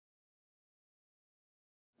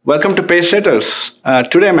Welcome to PaceSetters.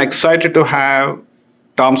 Today I'm excited to have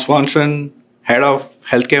Tom Swanson, Head of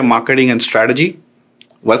Healthcare Marketing and Strategy.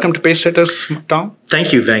 Welcome to PaceSetters, Tom.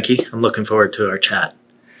 Thank you, Venky. I'm looking forward to our chat.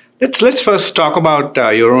 Let's first talk about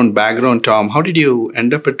your own background, Tom. How did you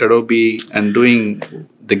end up at Adobe and doing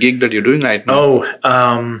the gig that you're doing right now?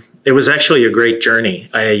 It was actually a great journey.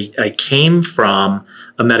 I came from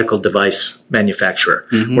a medical device manufacturer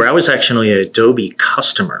where I was actually an Adobe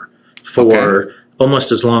customer for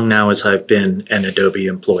almost as long now as I've been an Adobe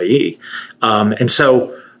employee.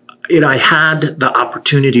 I had the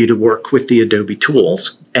opportunity to work with the Adobe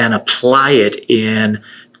tools and apply it in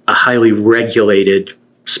a highly regulated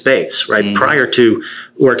space, right? Prior to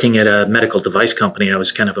working at a medical device company, I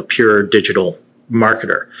was kind of a pure digital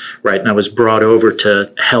marketer, right? And I was brought over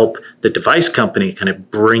to help the device company kind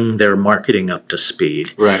of bring their marketing up to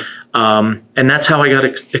speed. Right. And that's how I got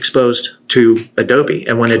exposed to Adobe.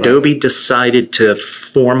 And when Adobe decided to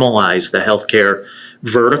formalize the healthcare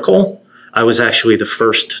vertical, I was actually the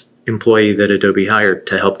first employee that Adobe hired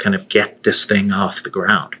to help kind of get this thing off the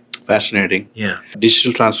ground. Fascinating. Yeah.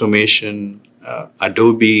 Digital transformation,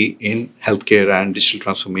 Adobe in healthcare and digital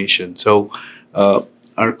transformation. So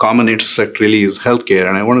our common intersect really is healthcare.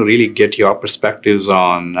 And I want to really get your perspectives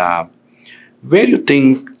on where you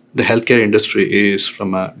think the healthcare industry is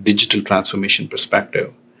from a digital transformation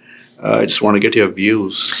perspective. I just want to get your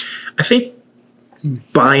views. I think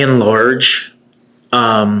by and large,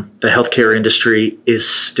 the healthcare industry is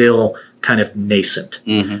still kind of nascent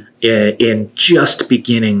in just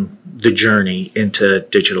beginning the journey into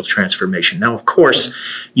digital transformation. Now, of course,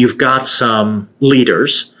 you've got some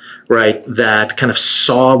leaders, right, that kind of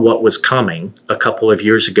saw what was coming a couple of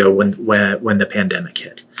years ago when the pandemic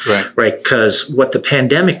hit. Right. Because what the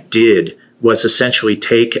pandemic did was essentially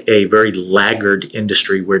take a very laggard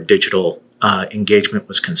industry where digital engagement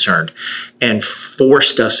was concerned and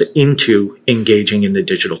forced us into engaging in the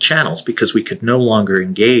digital channels because we could no longer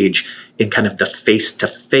engage in kind of the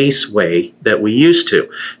face-to-face way that we used to.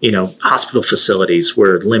 Hospital facilities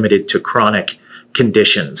were limited to chronic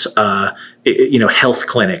conditions. Health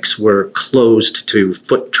clinics were closed to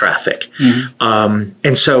foot traffic.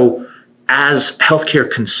 And so as healthcare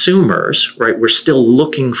consumers, right, we're still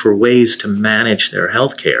looking for ways to manage their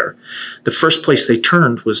healthcare. The first place they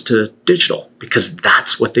turned was to digital because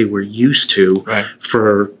that's what they were used to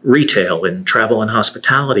for retail and travel and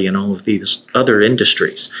hospitality and all of these other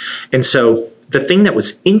industries. And so the thing that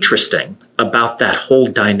was interesting about that whole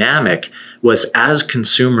dynamic was as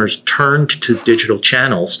consumers turned to digital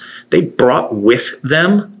channels, they brought with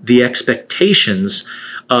them the expectations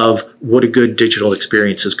of what a good digital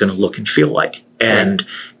experience is going to look and feel like. And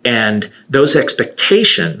those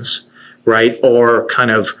expectations, right, are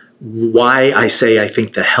kind of why I say I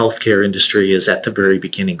think the healthcare industry is at the very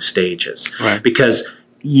beginning stages. Because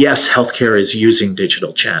yes, healthcare is using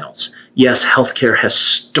digital channels. Yes, healthcare has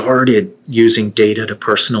started using data to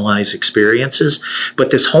personalize experiences, but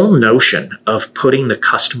this whole notion of putting the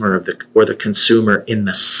customer or the consumer in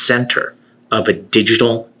the center of a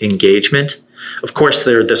digital engagement. Of course,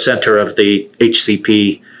 they're the center of the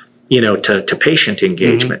HCP, to patient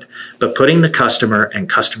engagement, but putting the customer and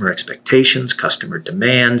customer expectations, customer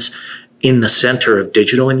demands in the center of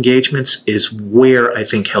digital engagements is where I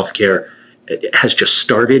think healthcare has just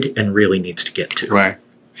started and really needs to get to. Right.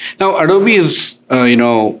 Now, Adobe is,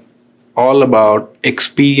 all about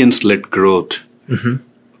experience-led growth.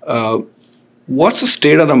 What's the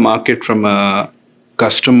state of the market from a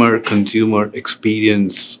customer-consumer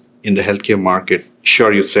experience in the healthcare market?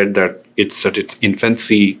 Sure, you said that it's at its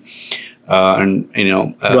infancy,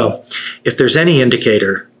 well, if there's any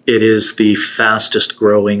indicator, it is the fastest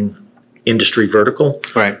growing industry vertical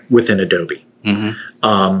within Adobe. 2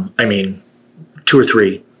 or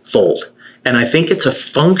 3 fold. And I think it's a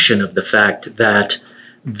function of the fact that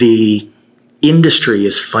the industry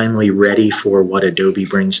is finally ready for what Adobe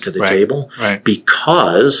brings to the table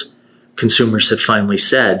because consumers have finally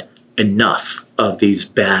said enough of these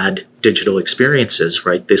bad digital experiences,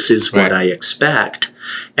 right? This is what I expect.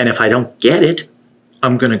 And if I don't get it,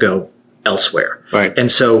 I'm going to go elsewhere. And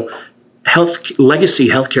so legacy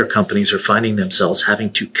healthcare companies are finding themselves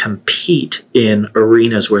having to compete in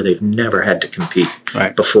arenas where they've never had to compete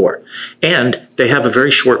before. And they have a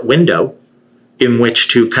very short window in which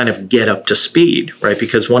to kind of get up to speed, right?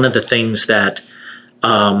 Because one of the things that,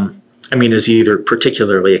 is either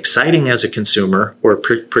particularly exciting as a consumer or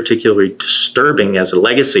particularly disturbing as a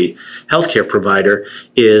legacy healthcare provider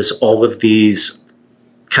is all of these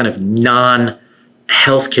kind of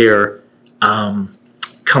non-healthcare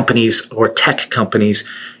companies or tech companies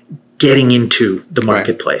getting into the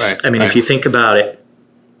marketplace. If you think about it,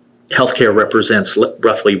 healthcare represents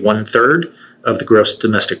roughly 1/3 of the gross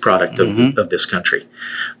domestic product of this country.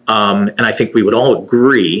 And I think we would all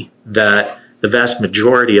agree that the vast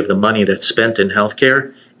majority of the money that's spent in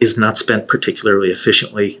healthcare is not spent particularly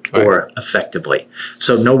efficiently or effectively.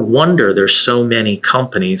 So no wonder there's so many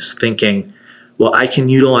companies thinking, well, I can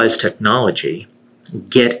utilize technology,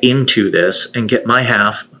 get into this, and get my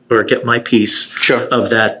half or get my piece of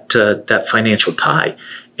that financial pie.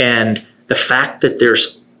 And the fact that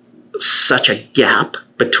there's such a gap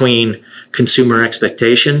between consumer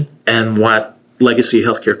expectation and what legacy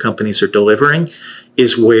healthcare companies are delivering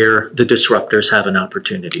is where the disruptors have an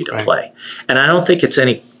opportunity to play. And I don't think it's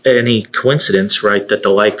any coincidence, right, that the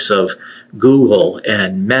likes of Google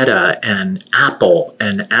and Meta and Apple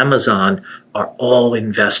and Amazon are all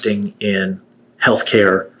investing in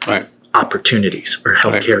healthcare opportunities or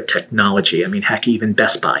healthcare technology. I mean, heck, even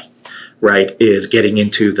Best Buy, right, is getting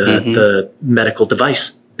into the medical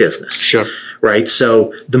device business. Right.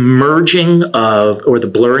 So the merging of or the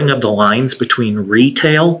blurring of the lines between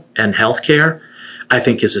retail and healthcare, I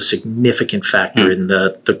think, is a significant factor in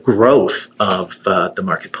the growth of the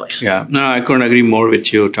marketplace. Yeah, no, I couldn't agree more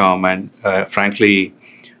with you, Tom. And frankly,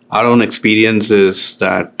 our own experience is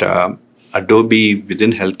that Adobe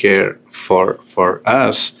within healthcare for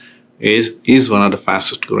us is one of the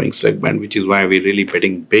fastest growing segment, which is why we're really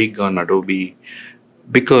betting big on Adobe,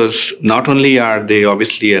 because not only are they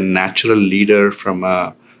obviously a natural leader from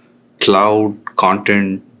a cloud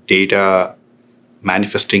content data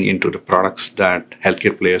manifesting into the products that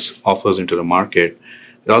healthcare players offers into the market,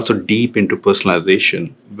 they're also deep into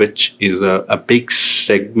personalization, which is a big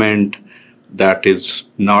segment that is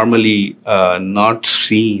normally not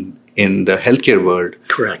seen in the healthcare world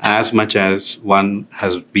as much as one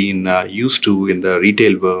has been used to in the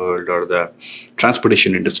retail world or the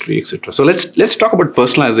transportation industry, etc. So let's talk about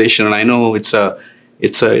personalization. And I know it's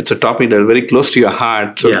a topic that's very close to your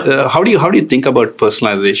heart. So how do you think about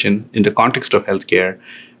personalization in the context of healthcare,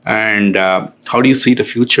 and how do you see the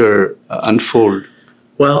future unfold?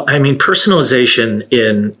 Well, I mean, personalization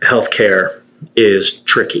in healthcare is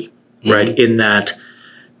tricky, right? In that,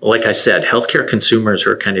 like I said, healthcare consumers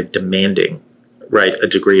are kind of demanding, right, a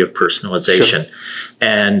degree of personalization.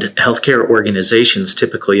 And healthcare organizations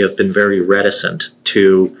typically have been very reticent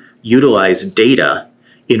to utilize data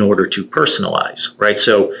in order to personalize, right?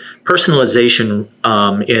 So personalization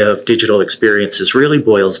of digital experiences really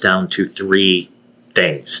boils down to three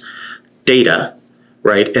things. Data,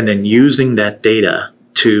 right? And then using that data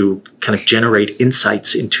to kind of generate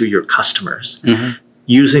insights into your customers.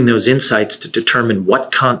 Using those insights to determine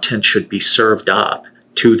what content should be served up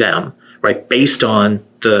to them, right, based on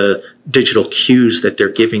the digital cues that they're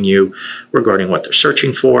giving you regarding what they're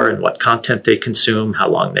searching for and what content they consume, how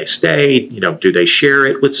long they stay, do they share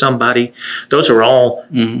it with somebody? Those are all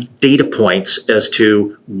data points as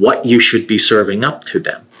to what you should be serving up to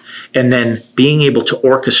them. And then being able to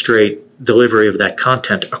orchestrate delivery of that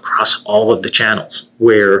content across all of the channels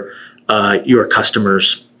where your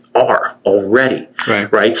customers are already,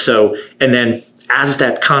 right? So, and then as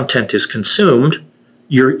that content is consumed,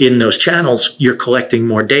 you're in those channels, you're collecting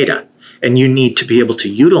more data, and you need to be able to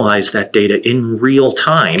utilize that data in real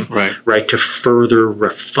time, right, to further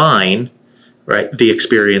refine, right, the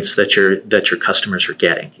experience that your customers are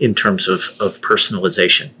getting in terms of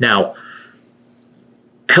personalization. Now,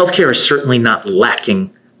 healthcare is certainly not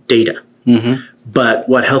lacking data, but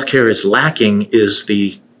what healthcare is lacking is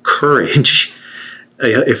the courage,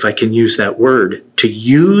 if I can use that word, to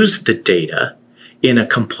use the data in a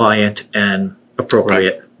compliant and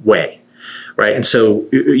appropriate way, right? And so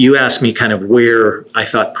you asked me kind of where I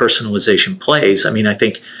thought personalization plays. I mean, I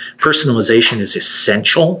think personalization is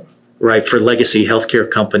essential, right, for legacy healthcare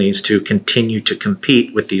companies to continue to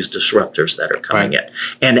compete with these disruptors that are coming in.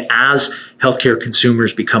 And as healthcare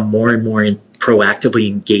consumers become more and more proactively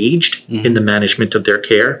engaged in the management of their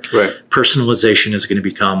care, personalization is going to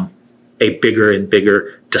become a bigger and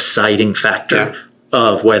bigger deciding factor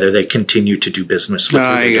of whether they continue to do business with who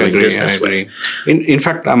they're doing business with. In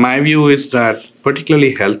fact, my view is that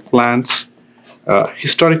particularly health plans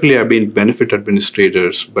historically have been benefit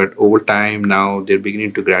administrators, but over time now they're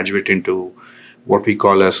beginning to graduate into what we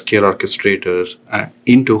call as care orchestrators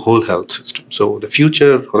into whole health system. So the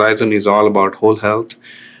future horizon is all about whole health,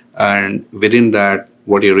 and within that,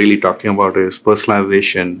 what you're really talking about is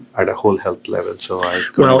personalization at a whole health level. So I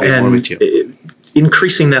couldn't agree more with you.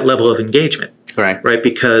 Increasing that level of engagement, right?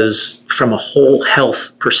 Because from a whole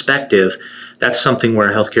health perspective, that's something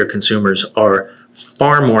where healthcare consumers are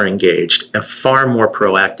far more engaged and far more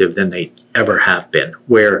proactive than they ever have been.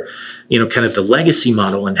 Where, kind of the legacy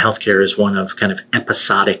model in healthcare is one of kind of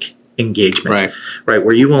episodic engagement, right?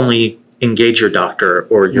 Where you only engage your doctor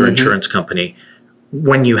or your insurance company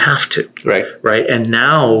when you have to, right? And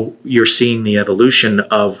now you're seeing the evolution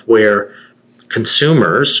of where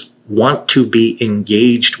consumers want to be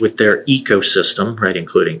engaged with their ecosystem, right,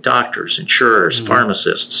 including doctors, insurers,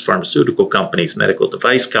 pharmacists, pharmaceutical companies, medical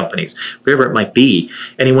device companies, whatever it might be,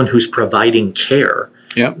 anyone who's providing care.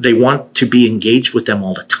 They want to be engaged with them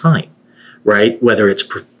all the time, right? Whether it's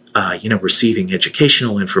receiving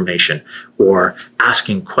educational information or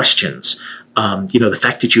asking questions. The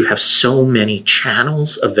fact that you have so many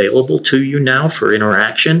channels available to you now for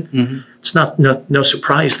interaction, it's no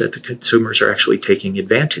surprise that the consumers are actually taking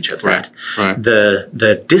advantage of that.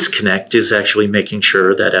 The disconnect is actually making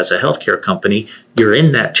sure that as a healthcare company, you're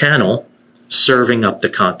in that channel serving up the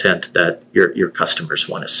content that your customers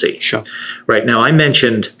want to see. Right now, I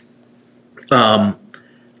mentioned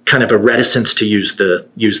kind of a reticence to use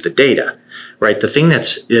the data. Right, the thing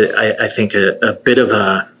that's I think a bit of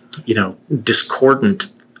a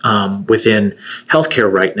discordant within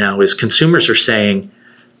healthcare right now is consumers are saying,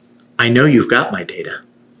 I know you've got my data.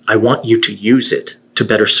 I want you to use it to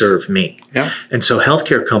better serve me. And so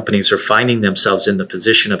healthcare companies are finding themselves in the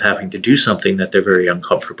position of having to do something that they're very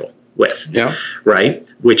uncomfortable with, right?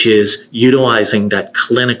 Which is utilizing that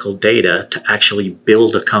clinical data to actually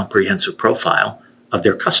build a comprehensive profile of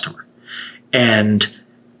their customer. And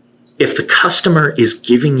if the customer is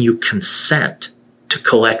giving you consent to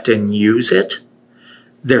collect and use it,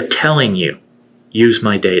 they're telling you, use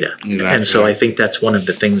my data. And so I think that's one of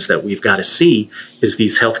the things that we've got to see is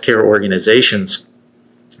these healthcare organizations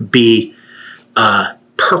be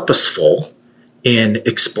purposeful in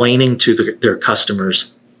explaining to their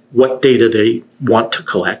customers what data they want to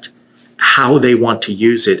collect, how they want to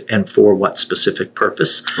use it, and for what specific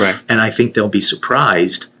purpose. And I think they'll be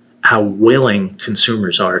surprised how willing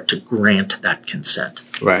consumers are to grant that consent.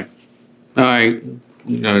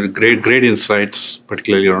 Great insights,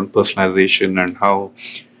 particularly around personalization and how,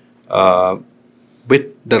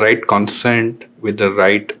 with the right consent, within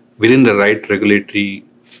the right regulatory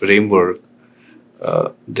framework,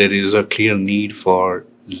 there is a clear need for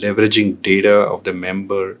leveraging data of the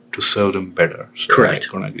member to serve them better. So I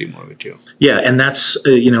couldn't agree more with you. Yeah, and that's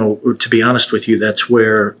to be honest with you, that's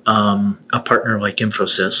where a partner like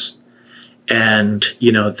Infosys and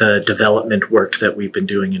the development work that we've been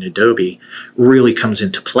doing in Adobe really comes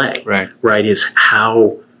into play. Right, is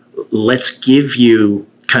how let's give you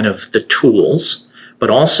kind of the tools, but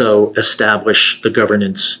also establish the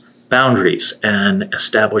governance boundaries and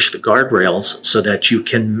establish the guardrails so that you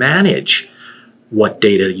can manage what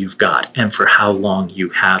data you've got and for how long you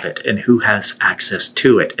have it and who has access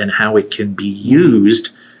to it and how it can be used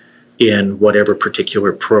in whatever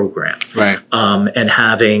particular program. And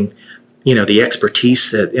having the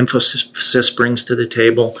expertise that Infosys brings to the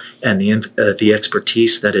table and the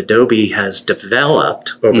expertise that Adobe has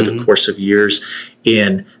developed over the course of years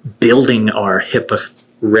in building our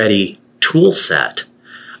HIPAA-ready tool set,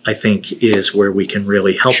 I think is where we can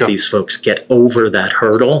really help these folks get over that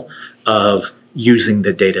hurdle of using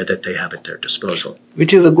the data that they have at their disposal.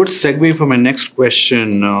 Which is a good segue for my next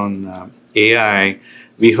question on AI.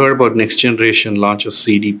 We heard about next generation launch of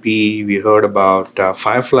CDP. We heard about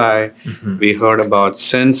Firefly. We heard about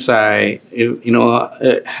Sensei.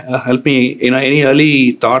 Help me. Any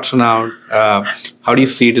early thoughts on how do you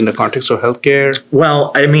see it in the context of healthcare?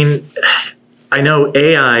 Well, I mean, I know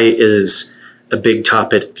AI is a big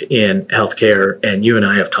topic in healthcare, and you and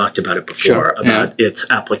I have talked about it before about its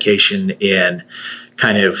application in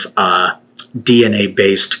kind of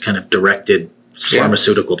DNA-based, kind of directed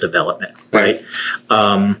pharmaceutical development, right?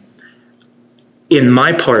 In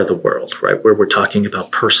my part of the world, right, where we're talking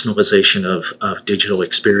about personalization of digital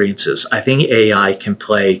experiences, I think AI can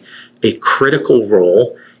play a critical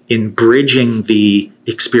role in bridging the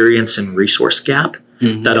experience and resource gap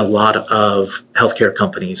that a lot of healthcare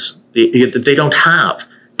companies, they don't have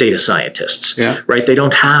data scientists, right? They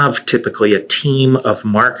don't have typically a team of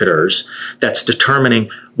marketers that's determining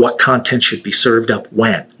what content should be served up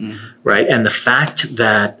when, right? And the fact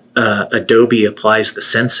that Adobe applies the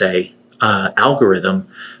Sensei algorithm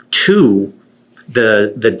to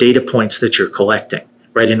the data points that you're collecting,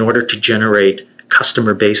 right, in order to generate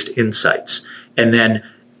customer-based insights. And then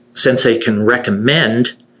Sensei can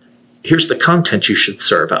recommend, here's the content you should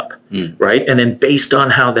serve up, right? And then based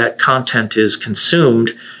on how that content is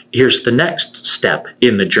consumed, here's the next step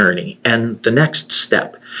in the journey and the next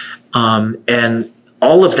step. And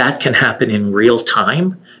all of that can happen in real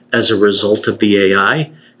time as a result of the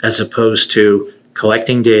AI, as opposed to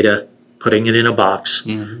collecting data, putting it in a box,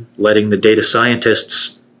 letting the data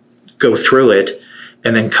scientists go through it,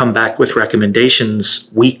 and then come back with recommendations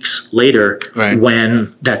weeks later Right.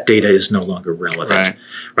 when that data is no longer relevant. Right.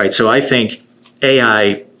 Right. So I think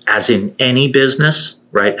AI, as in any business,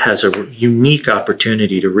 right, has a unique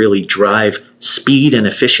opportunity to really drive speed and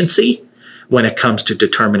efficiency when it comes to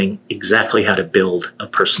determining exactly how to build a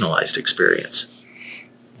personalized experience.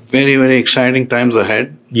 Very, very exciting times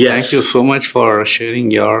ahead. Yes. Thank you so much for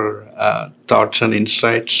sharing your thoughts and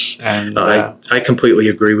insights. And I completely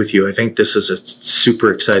agree with you. I think this is a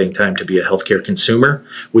super exciting time to be a healthcare consumer,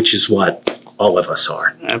 which is what all of us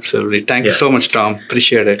are. absolutely. Thank you Yeah. so much, Tom.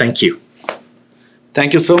 Appreciate it. Thank you.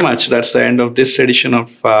 Thank you so much. That's the end of this edition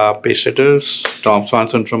of PaceSetters. Tom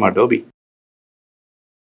Swanson from Adobe.